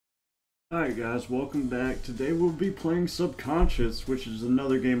Alright guys, welcome back. Today we'll be playing Subconscious, which is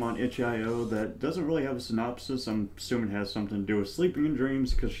another game on itch.io that doesn't really have a synopsis. I'm assuming it has something to do with sleeping in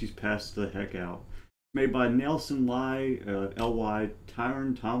dreams because she's passed the heck out. Made by Nelson Lai, L.Y.,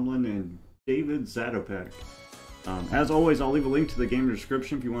 Tyron Tomlin, and David Zatopek. As always, I'll leave a link to the game in the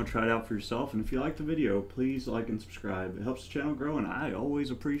description if you want to try it out for yourself. And if you like the video, please like and subscribe. It helps the channel grow and I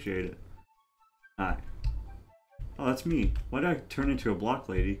always appreciate it. Alright. Oh, that's me. Why did I turn into a block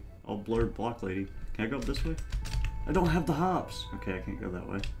lady? All blurred block lady. Can I go up this way? I don't have the hops. Okay, I can't go that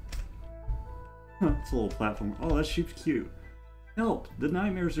way. Huh, it's a little platform. Oh, that sheep's cute. Help! The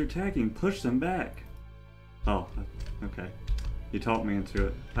nightmares are attacking. Push them back. Oh, okay. You talked me into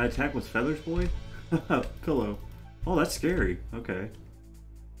it. I attack with feathers, boy? Pillow. Oh, that's scary. Okay.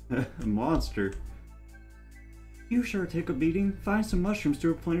 A monster. You sure take a beating. Find some mushrooms to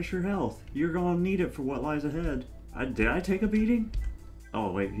replenish your health. You're gonna need it for what lies ahead. Did I take a beating? Oh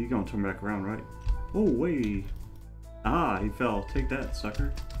wait, he's gonna turn back around, right? Oh wait. Ah, he fell. Take that,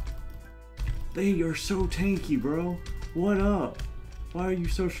 sucker. They are so tanky, bro. What up? Why are you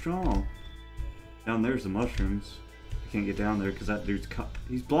so strong? Down there's the mushrooms. I can't get down there because that dude's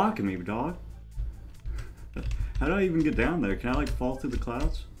he's blocking me, dog. How do I even get down there? Can I like fall through the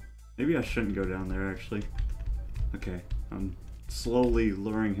clouds? Maybe I shouldn't go down there actually. Okay, I'm slowly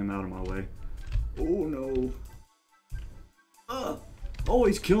luring him out of my way. Oh no. Oh,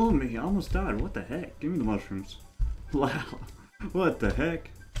 he's killing me. I almost died. What the heck? Give me the mushrooms. Wow. What the heck?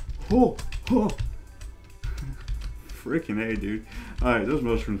 Oh, oh. Freaking A, dude. Alright, those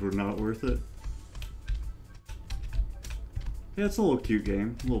mushrooms were not worth it. Yeah, it's a little cute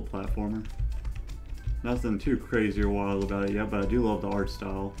game. A little platformer. Nothing too crazy or wild about it yet, but I do love the art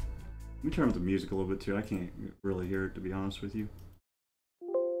style. Let me turn up the music a little bit too. I can't really hear it, to be honest with you.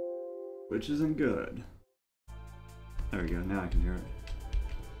 Which isn't good. There we go. Now I can hear it.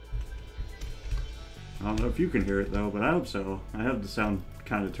 I don't know if you can hear it though, but I hope so. I have the sound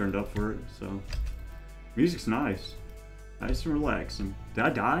kind of turned up for it, so. Music's nice. Nice and relaxing. Did I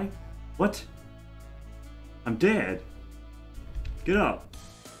die? What? I'm dead. Get up.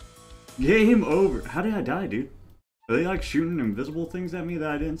 Game over. How did I die, dude? Are they like shooting invisible things at me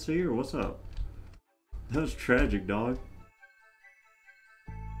that I didn't see, or what's up? That was tragic, dog.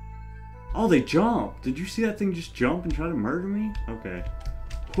 Oh, they jumped. Did you see that thing just jump and try to murder me? Okay.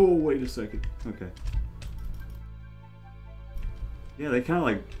 Oh, wait a second. Okay. Yeah, they kind of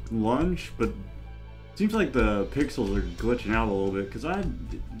like lunge, but it seems like the pixels are glitching out a little bit because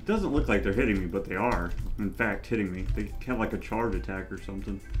it doesn't look like they're hitting me, but they are, in fact, hitting me. They have like a charge attack or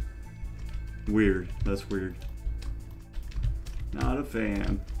something. Weird. That's weird. Not a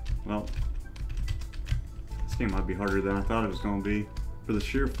fan. Well, this game might be harder than I thought it was going to be for the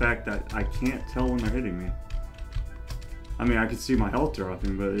sheer fact that I can't tell when they're hitting me. I mean, I can see my health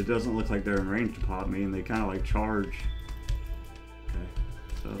dropping, but it doesn't look like they're in range to pop me, and they kind of like charge.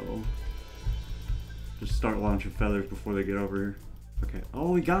 So, just start launching feathers before they get over here. Okay.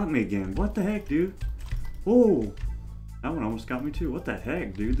 Oh, he got me again. What the heck, dude? Oh, that one almost got me too. What the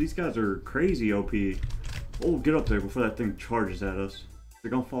heck, dude? These guys are crazy OP. Oh, get up there before that thing charges at us. They're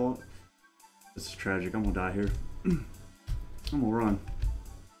gonna fall. This is tragic. I'm gonna die here. I'm gonna run.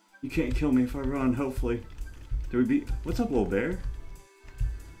 You can't kill me if I run, hopefully. Do we beat? What's up, little bear?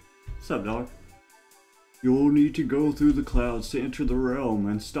 What's up, dog? You'll need to go through the clouds to enter the realm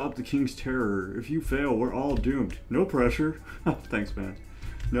and stop the king's terror. If you fail, we're all doomed. No pressure. Thanks, man.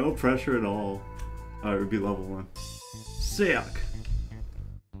 No pressure at all. Alright, we'd be level 1. Sick!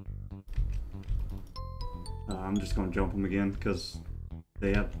 I'm just gonna jump them again, because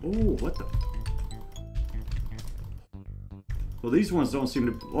they have... Oh, what the... Well, these ones don't seem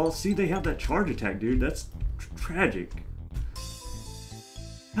to... Well, see, they have that charge attack, dude. That's tragic.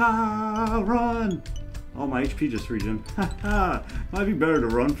 Ah, run! Oh, my HP just regen. Haha! Might be better to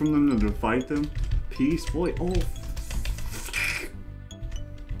run from them than to fight them. Peace, boy. Oh.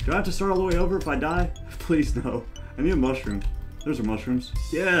 Do I have to start all the way over if I die? Please, no. I need a mushroom. Those are mushrooms.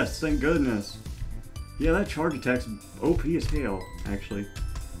 Yes, thank goodness. Yeah, that charge attack's OP as hell, actually.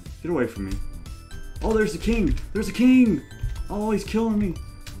 Get away from me. Oh, there's the king! There's a king! Oh, he's killing me.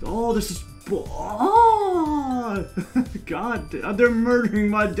 Oh, this is... Oh! God, they're murdering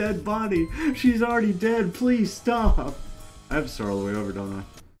my dead body. She's already dead. Please stop. I have to start all the way over, don't I?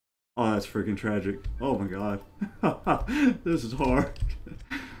 Oh, that's freaking tragic. Oh my god. This is hard.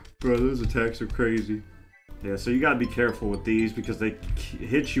 Bro, those attacks are crazy. Yeah, so you gotta be careful with these because they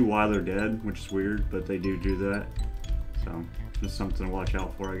hit you while they're dead, which is weird, but they do that. So, just something to watch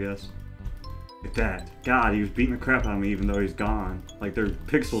out for, I guess. Look at that. God, he was beating the crap out of me even though he's gone. Like their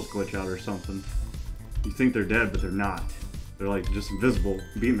pixels glitch out or something. You think they're dead, but they're not. They're like just invisible,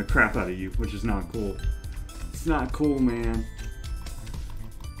 beating the crap out of you, which is not cool. It's not cool, man.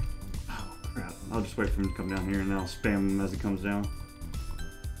 Oh crap! I'll just wait for him to come down here and I'll spam him as he comes down.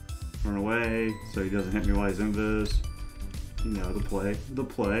 Run away so he doesn't hit me while he's invis. You know the play. The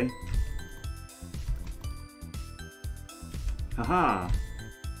play. Haha!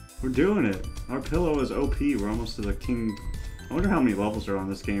 We're doing it! Our pillow is OP, we're almost to the king. I wonder how many levels are on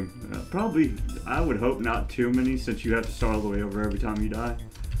this game. Probably, I would hope not too many since you have to start all the way over every time you die.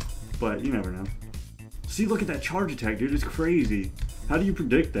 But you never know. See, look at that charge attack, dude, it's crazy. How do you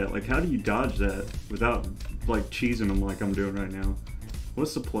predict that? Like, how do you dodge that without, like, cheesing them like I'm doing right now?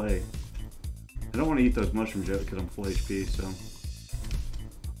 What's the play? I don't want to eat those mushrooms yet because I'm full HP, so...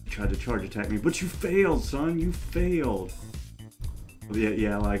 You tried to charge attack me, but you failed, son! You failed!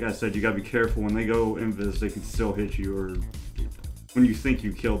 Yeah, like I said, you gotta be careful. When they go invis, they can still hit you, or... When you think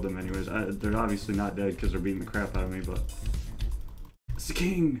you killed them anyways. They're obviously not dead because they're beating the crap out of me, but... It's the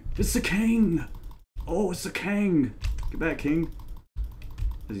king! It's the king! Oh, it's the king! Get back, king.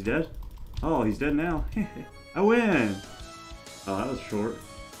 Is he dead? Oh, he's dead now. I win! Oh, that was short.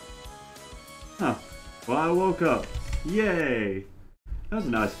 Huh. Well, I woke up. Yay! That was a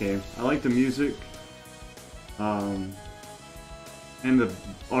nice game. I like the music. And the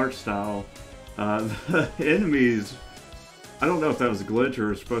art style. The enemies... I don't know if that was a glitch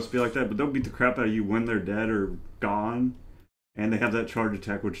or supposed to be like that, but they'll beat the crap out of you when they're dead or gone. And they have that charge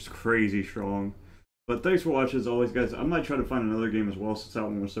attack, which is crazy strong. But thanks for watching as always, guys. I might try to find another game as well since that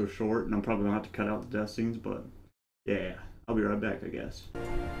one was so short. And I'm probably going to have to cut out the death scenes, but yeah. I'll be right back, I guess.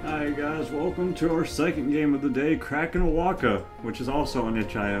 Alright guys, welcome to our second game of the day, Krak and Waka, which is also on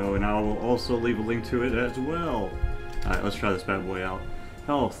itch.io, and I will also leave a link to it as well. Alright, let's try this bad boy out.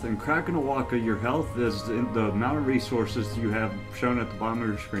 Health. In Krak and Waka, your health is the amount of resources you have shown at the bottom of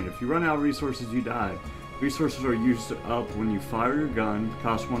your screen. If you run out of resources, you die. Resources are used up when you fire your gun,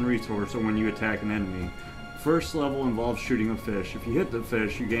 cost 1 resource, or when you attack an enemy. First level involves shooting a fish. If you hit the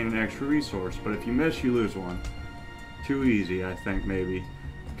fish, you gain an extra resource, but if you miss, you lose one. Too easy, I think, maybe.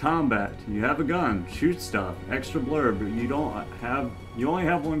 Combat. You have a gun. Shoot stuff. Extra blurb. You only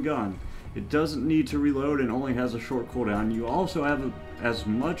have 1 gun. It doesn't need to reload and only has a short cooldown. You also have as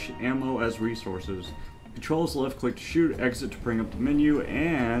much ammo as resources. Controls left click to shoot, exit to bring up the menu,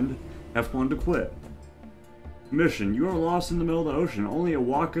 and F1 to quit. Mission. You are lost in the middle of the ocean. Only a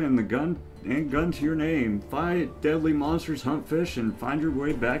Waka and gun to your name. Fight deadly monsters, hunt fish, and find your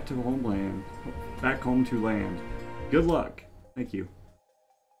way back to homeland. Back home to land. Good luck. Thank you.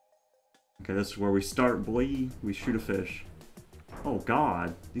 Okay, this is where we start, boy. We shoot a fish. Oh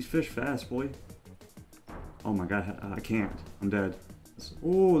god, these fish fast, boy. Oh my god, I can't. I'm dead.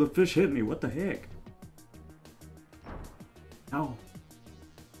 Oh, the fish hit me. What the heck? Ow.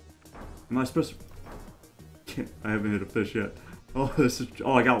 Am I supposed to... I haven't hit a fish yet. Oh, this is...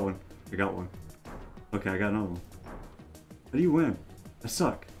 Oh, I got one. I got one. Okay, I got another one. How do you win? I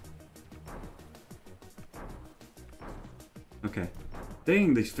suck. Okay.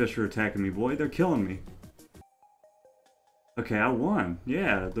 Dang, these fish are attacking me, boy. They're killing me. Okay, I won.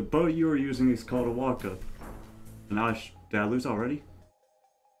 Yeah, the boat you were using is called a Waka. And now did I lose already?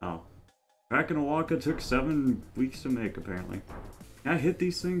 Oh. Krak and Waka took 7 weeks to make, apparently. Can I hit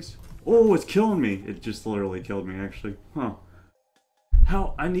these things? Oh, it's killing me. It just literally killed me, actually. Huh.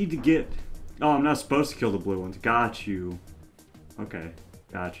 How? I need to get... Oh, I'm not supposed to kill the blue ones. Got you. Okay.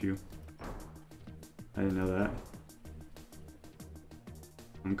 Got you. I didn't know that.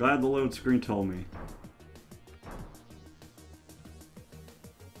 I'm glad the load screen told me.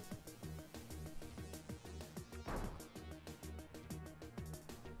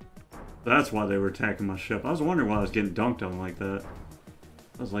 That's why they were attacking my ship. I was wondering why I was getting dunked on like that.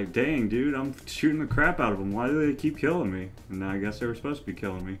 I was like, dang, dude, I'm shooting the crap out of them. Why do they keep killing me? And now I guess they were supposed to be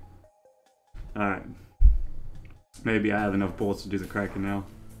killing me. Alright. Maybe I have enough bullets to do the cracking now.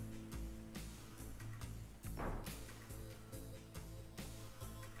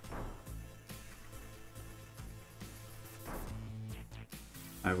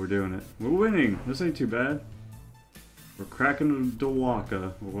 Alright, we're doing it. We're winning! This ain't too bad. We're cracking the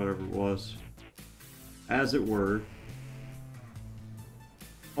Waka, or whatever it was. As it were.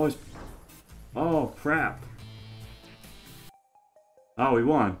 Oh, oh, crap. Oh, we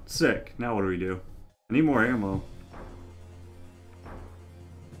won. Sick. Now what do we do? I need more ammo.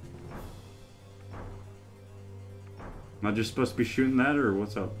 Am I just supposed to be shooting that, or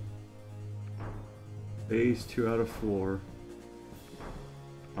what's up? Base 2 out of 4.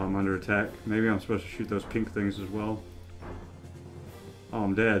 Oh, I'm under attack. Maybe I'm supposed to shoot those pink things as well. Oh,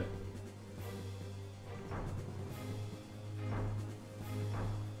 I'm dead.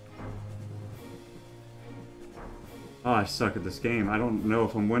 Oh, I suck at this game. I don't know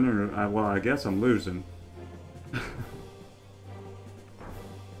if I'm winning or... well, I guess I'm losing.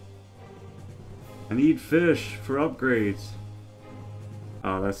 I need fish for upgrades.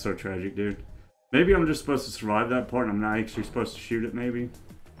 Oh, that's so tragic, dude. Maybe I'm just supposed to survive that part and I'm not actually supposed to shoot it, maybe?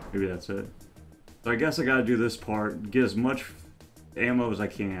 Maybe that's it. So I guess I gotta do this part, get as much ammo as I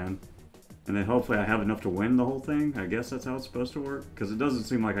can, and then hopefully I have enough to win the whole thing. I guess that's how it's supposed to work, because it doesn't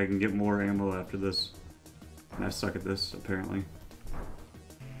seem like I can get more ammo after this. And I suck at this, apparently.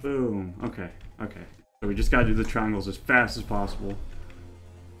 Boom. Okay, okay. So we just gotta do the triangles as fast as possible.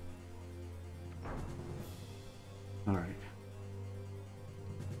 Alright.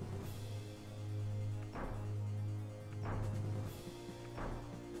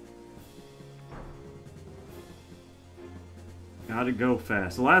 Gotta go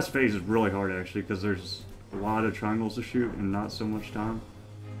fast. The last phase is really hard, actually, because there's a lot of triangles to shoot and not so much time.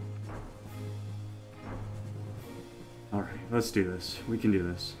 Alright, let's do this. We can do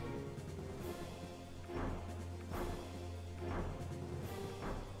this.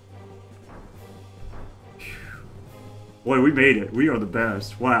 Boy, we made it. We are the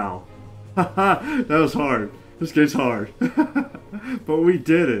best. Wow. That was hard. This game's hard. But we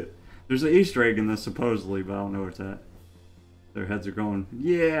did it. There's an Easter egg in this, supposedly, but I don't know where it's at. Their heads are going,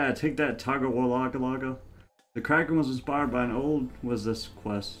 yeah, take that, Taga Warlaga. The Kraken was inspired by an old, was this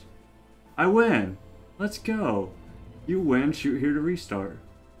quest? I win. Let's go. You win, shoot here to restart.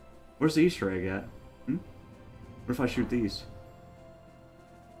 Where's the Easter egg at? What if I shoot these?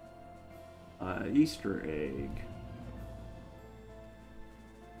 Easter egg.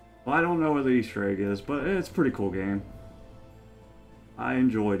 Well, I don't know where the Easter egg is, but it's a pretty cool game. I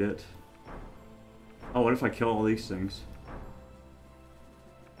enjoyed it. Oh, what if I kill all these things?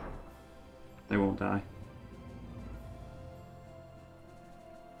 They won't die.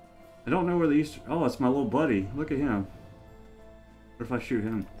 I don't know where the Easter... Oh, it's my little buddy. Look at him. What if I shoot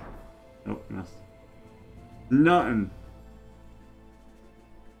him? Nope, nothing. Nothing.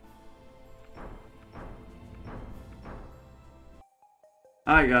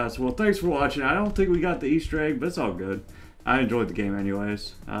 Alright guys, well thanks for watching. I don't think we got the Easter egg, but it's all good. I enjoyed the game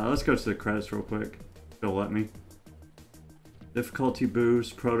anyways. Let's go to the credits real quick. If they'll let me. Difficulty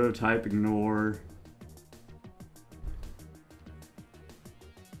boost, prototype ignore.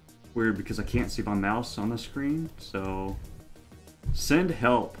 Weird because I can't see my mouse on the screen, so... Send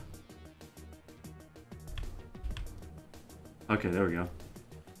help. Okay, there we go.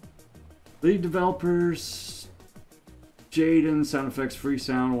 Lead developers... Jaden, sound effects, free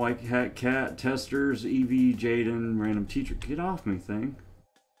sound, white hat, cat, testers, EV, Jaden, random teacher. Get off me, thing.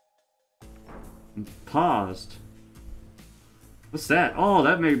 Paused. What's that? Oh,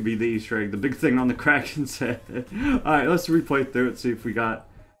 that may be the Easter egg, the big thing on the Kraken's head. Alright, let's replay through it, see if we got...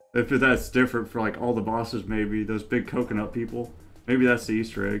 If that's different for like all the bosses, maybe. Those big coconut people. Maybe that's the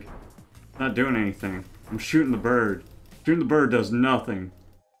Easter egg. Not doing anything. I'm shooting the bird. Shooting the bird does nothing.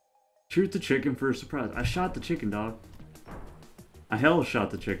 Shoot the chicken for a surprise. I shot the chicken, dog. I hell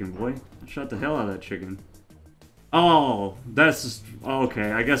shot the chicken, boy. I shot the hell out of that chicken. Oh, that's just...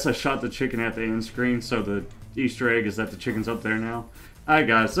 Okay, I guess I shot the chicken at the end screen, so the Easter egg is that the chicken's up there now. Alright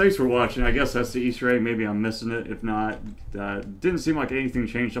guys, thanks for watching. I guess that's the Easter egg. Maybe I'm missing it. If not, didn't seem like anything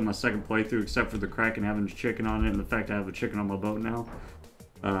changed on my second playthrough except for the Kraken having chicken on it and the fact I have a chicken on my boat now.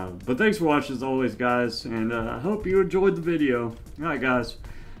 But thanks for watching as always, guys, and I hope you enjoyed the video. Alright guys,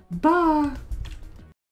 bye!